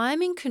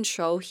 "I'm in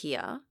control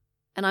here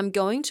and I'm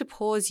going to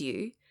pause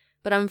you,"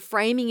 but I'm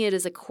framing it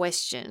as a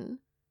question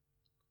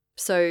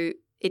so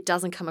it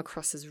doesn't come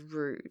across as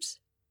rude.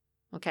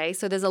 Okay,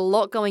 so there's a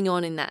lot going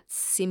on in that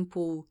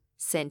simple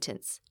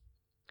sentence.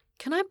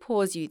 "Can I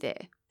pause you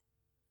there?"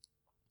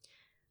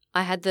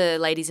 I had the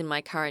ladies in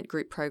my current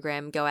group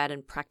program go out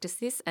and practice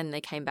this, and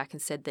they came back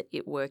and said that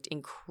it worked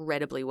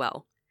incredibly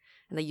well,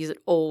 and they use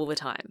it all the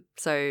time.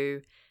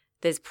 So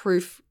there's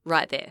proof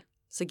right there.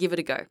 So give it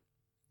a go.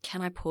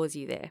 Can I pause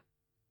you there?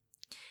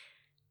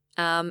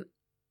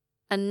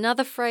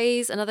 Another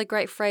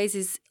great phrase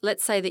is,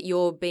 let's say that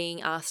you're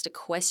being asked a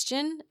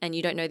question and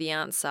you don't know the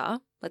answer.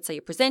 Let's say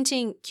you're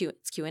presenting,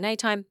 it's Q&A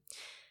time.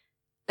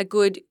 A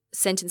good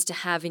sentence to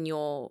have in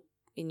your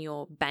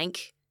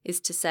bank is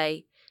to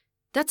say,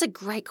 "That's a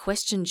great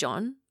question,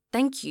 John.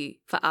 Thank you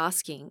for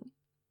asking.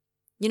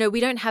 We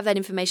don't have that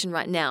information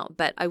right now,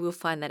 but I will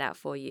find that out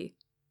for you."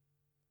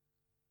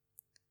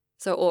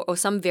 So, or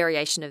some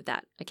variation of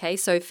that. Okay.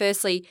 So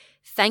firstly,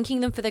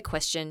 thanking them for their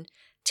question,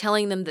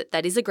 telling them that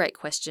that is a great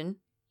question,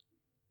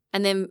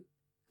 and then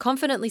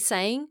confidently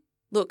saying,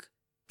 "Look,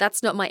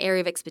 that's not my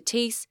area of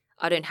expertise.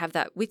 I don't have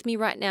that with me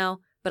right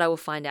now, but I will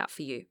find out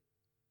for you."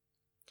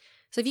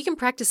 So if you can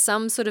practice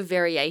some sort of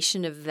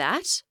variation of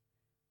that,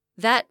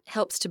 that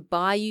helps to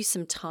buy you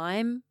some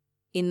time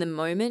in the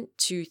moment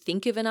to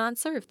think of an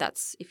answer.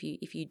 If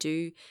you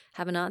do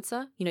have an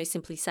answer,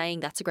 simply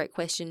saying, "That's a great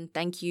question.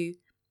 Thank you."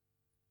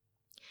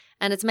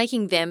 And it's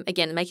making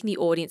the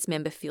audience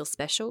member feel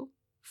special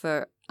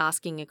for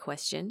asking a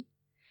question.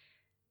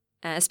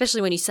 Especially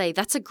when you say,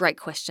 "That's a great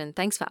question.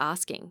 Thanks for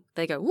asking."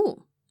 They go,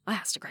 "Ooh, I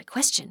asked a great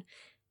question,"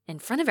 in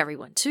front of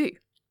everyone too.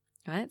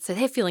 Right? So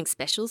they're feeling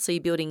special. So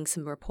you're building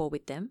some rapport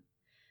with them.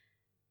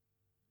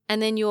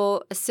 And then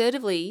you're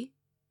assertively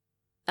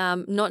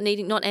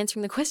not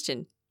answering the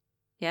question.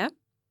 Yeah.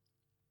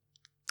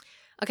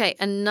 Okay.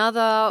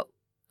 Another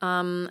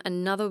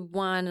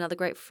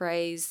great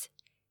phrase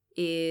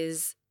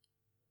is,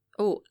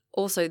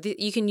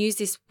 you can use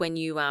this when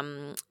you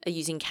are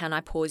using "can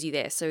I pause you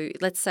there?" So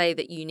let's say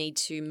that you need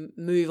to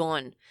move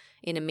on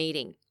in a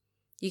meeting.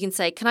 You can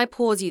say, "Can I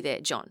pause you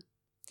there, John?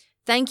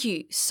 Thank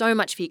you so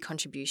much for your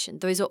contribution.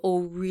 Those are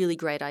all really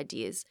great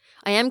ideas.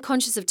 I am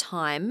conscious of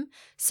time,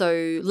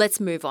 so let's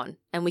move on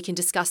and we can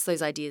discuss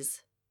those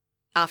ideas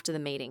after the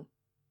meeting."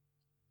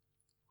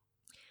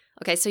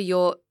 Okay, so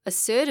you're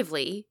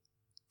assertively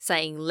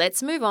saying,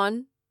 "Let's move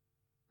on,"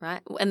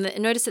 right? And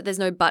notice that there's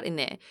no "but" in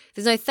there.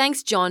 There's no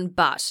 "Thanks, John,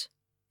 but."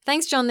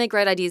 "Thanks, John, they're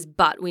great ideas,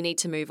 but we need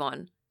to move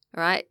on."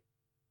 All right?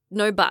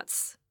 No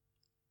buts.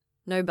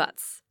 No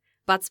buts.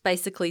 Buts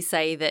basically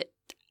say that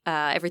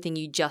everything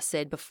you just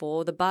said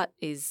before the "but"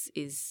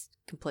 is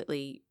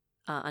completely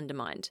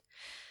undermined.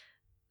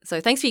 So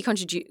thanks for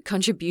your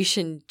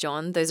contribution,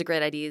 John. Those are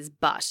great ideas,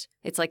 but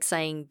it's like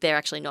saying they're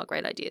actually not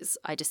great ideas.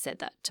 I just said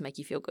that to make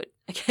you feel good.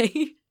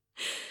 Okay.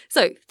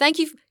 So thank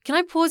you. Can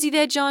I pause you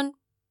there, John?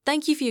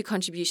 Thank you for your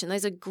contribution.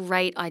 Those are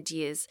great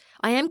ideas.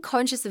 I am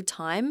conscious of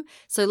time,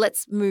 so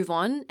let's move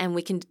on and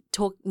we can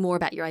talk more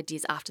about your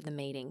ideas after the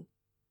meeting.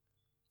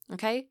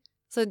 Okay.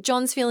 So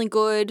John's feeling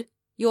good.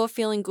 You're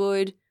feeling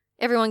good.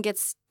 Everyone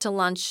gets to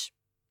lunch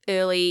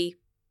early.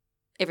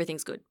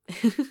 Everything's good.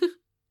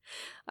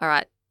 All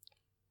right.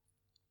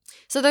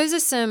 So those are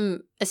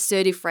some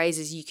assertive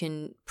phrases you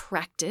can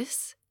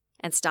practice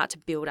and start to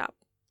build up.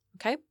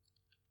 Okay.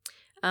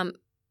 An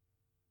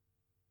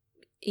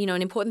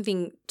important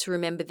thing to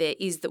remember there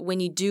is that when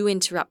you do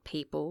interrupt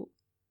people,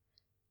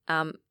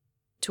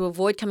 to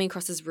avoid coming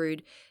across as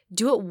rude,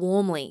 do it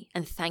warmly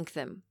and thank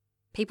them.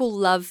 People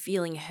love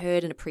feeling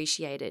heard and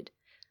appreciated.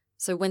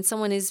 So when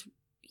someone is,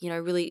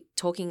 really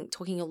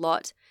talking a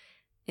lot,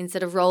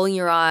 instead of rolling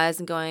your eyes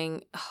and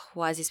going, "Oh,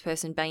 why is this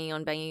person banging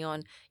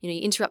on?" You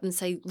interrupt and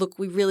say, "Look,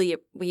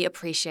 we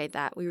appreciate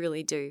that. We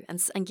really do."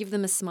 And give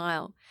them a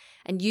smile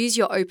and use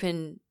your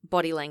open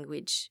body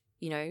language.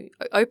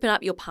 Open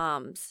up your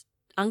palms,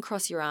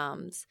 uncross your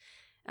arms.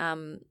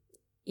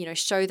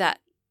 Show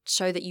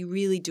that you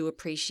really do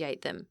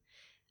appreciate them.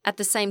 At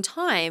the same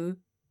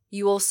time,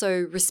 you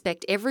also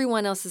respect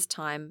everyone else's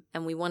time,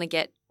 and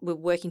we're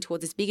working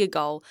towards this bigger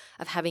goal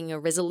of having a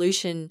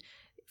resolution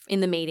in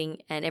the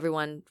meeting and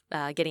everyone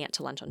getting out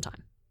to lunch on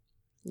time.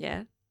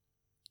 Yeah.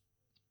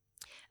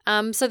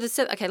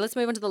 Okay, let's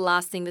move on to the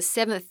last thing, the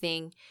seventh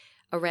thing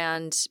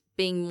around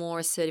being more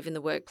assertive in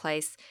the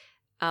workplace.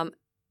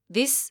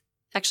 This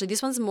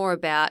one's more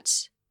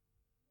about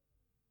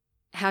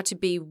how to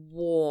be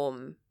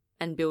warm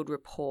and build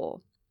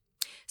rapport.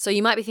 So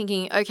you might be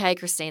thinking, "Okay,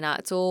 Christina,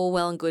 it's all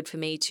well and good for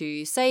me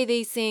to say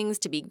these things,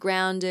 to be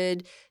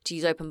grounded, to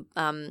use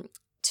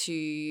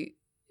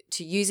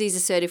to use these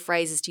assertive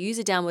phrases, to use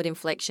a downward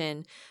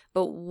inflection,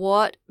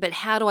 but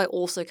how do I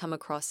also come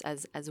across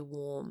as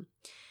warm?"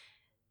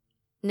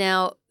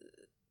 Now,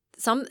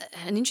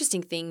 an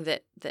interesting thing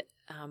that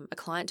a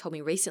client told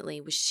me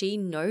recently was she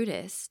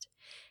noticed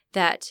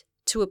that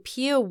to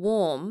appear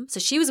warm, so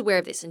she was aware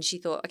of this and she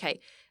thought, okay,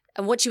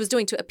 and what she was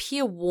doing to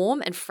appear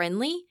warm and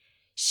friendly,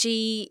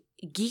 she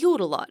giggled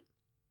a lot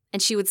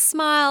and she would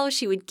smile,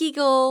 she would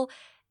giggle,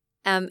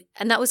 and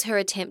that was her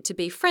attempt to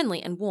be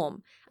friendly and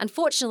warm.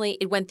 Unfortunately,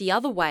 it went the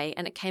other way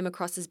and it came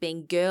across as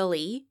being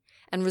girly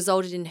and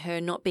resulted in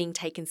her not being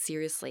taken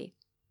seriously.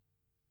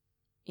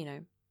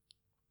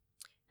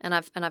 And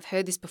I've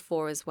heard this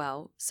before as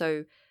well.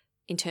 So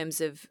in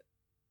terms of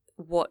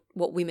what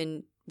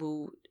women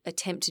will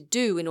attempt to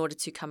do in order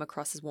to come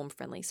across as warm,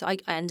 friendly. So I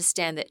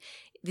understand that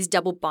this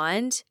double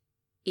bind,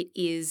 it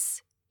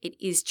is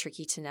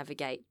tricky to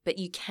navigate, but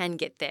you can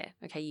get there.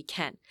 Okay, you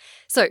can.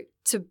 So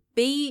to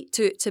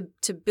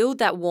build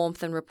that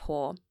warmth and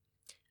rapport,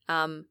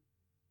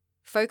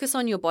 focus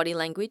on your body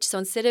language. So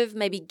instead of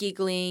maybe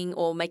giggling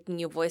or making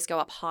your voice go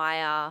up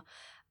higher,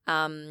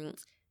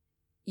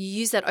 you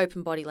use that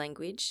open body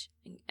language.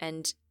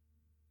 And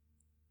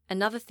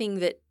another thing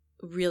that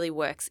really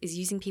works is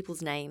using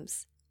people's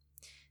names.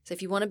 So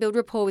if you want to build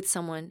rapport with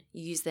someone,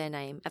 you use their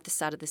name at the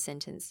start of the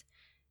sentence.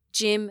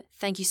 Jim,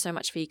 thank you so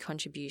much for your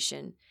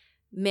contribution.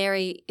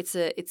 Mary,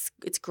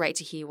 it's great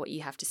to hear what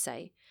you have to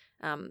say.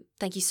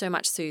 Thank you so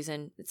much,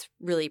 Susan. It's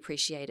really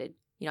appreciated.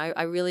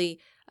 I really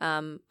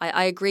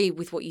I agree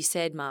with what you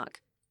said,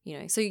 Mark.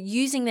 So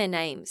using their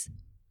names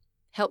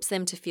helps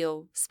them to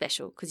feel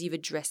special because you've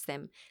addressed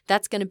them.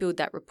 That's going to build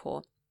that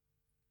rapport.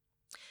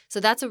 So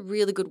that's a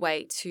really good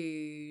way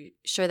to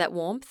show that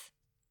warmth,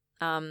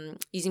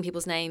 using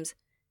people's names,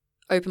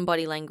 open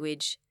body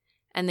language.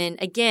 And then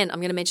again, I'm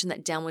going to mention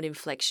that downward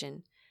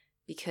inflection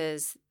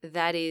because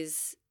that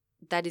is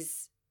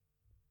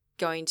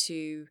going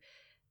to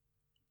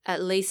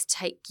at least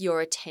take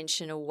your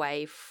attention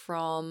away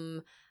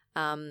from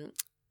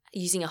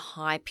using a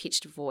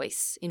high-pitched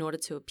voice in order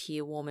to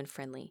appear warm and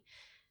friendly.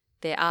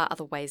 There are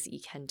other ways that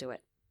you can do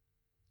it.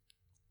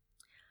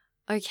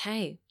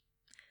 Okay,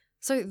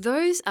 so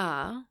those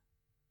are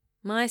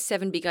my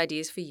 7 big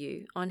ideas for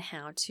you on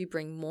how to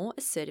bring more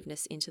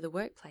assertiveness into the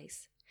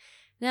workplace.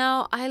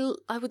 Now, I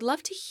would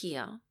love to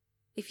hear,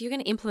 if you're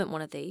going to implement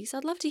one of these,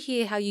 I'd love to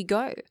hear how you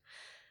go.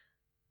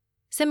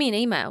 Send me an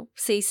email,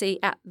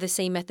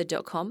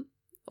 cc@thecmethod.com,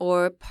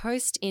 or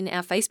post in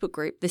our Facebook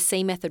group, The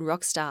C Method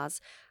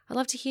Rockstars. I'd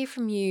love to hear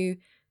from you.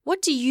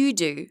 What do you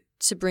do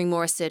to bring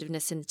more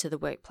assertiveness into the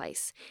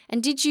workplace?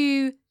 And did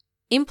you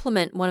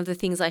implement one of the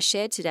things I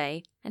shared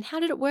today? And how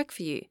did it work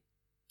for you?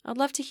 I'd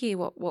love to hear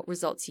what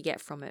results you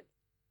get from it.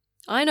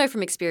 I know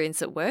from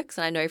experience it works,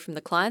 and I know from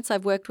the clients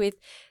I've worked with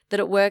that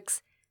it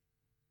works.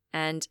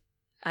 And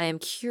I am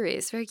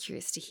curious, very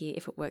curious to hear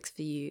if it works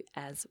for you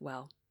as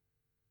well.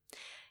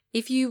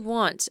 If you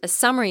want a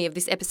summary of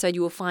this episode,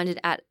 you will find it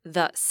at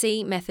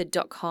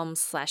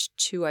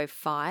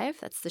thecmethod.com/205.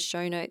 That's the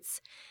show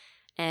notes.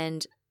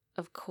 And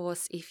of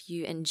course, if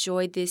you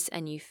enjoyed this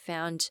and you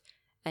found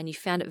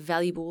it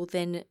valuable,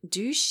 then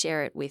do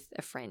share it with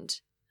a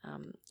friend.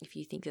 If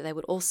you think that they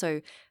would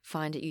also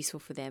find it useful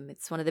for them.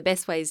 It's one of the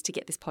best ways to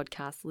get this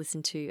podcast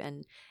listened to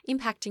and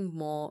impacting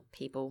more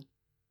people.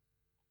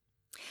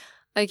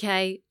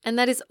 Okay, and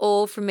that is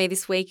all from me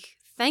this week.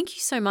 Thank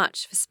you so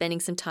much for spending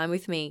some time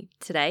with me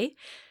today.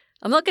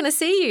 I'm not going to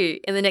see you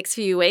in the next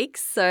few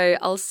weeks, so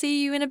I'll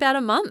see you in about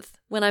a month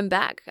when I'm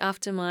back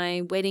after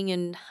my wedding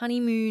and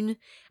honeymoon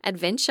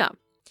adventure.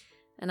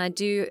 And I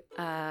do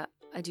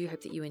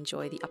hope that you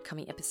enjoy the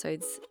upcoming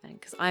episodes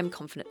because I'm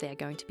confident they are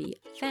going to be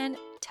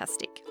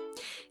fantastic.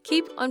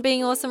 Keep on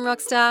being awesome,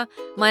 Rockstar.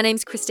 My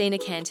name's Christina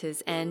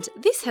Canters, and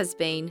this has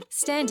been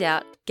Stand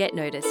Out, Get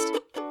Noticed.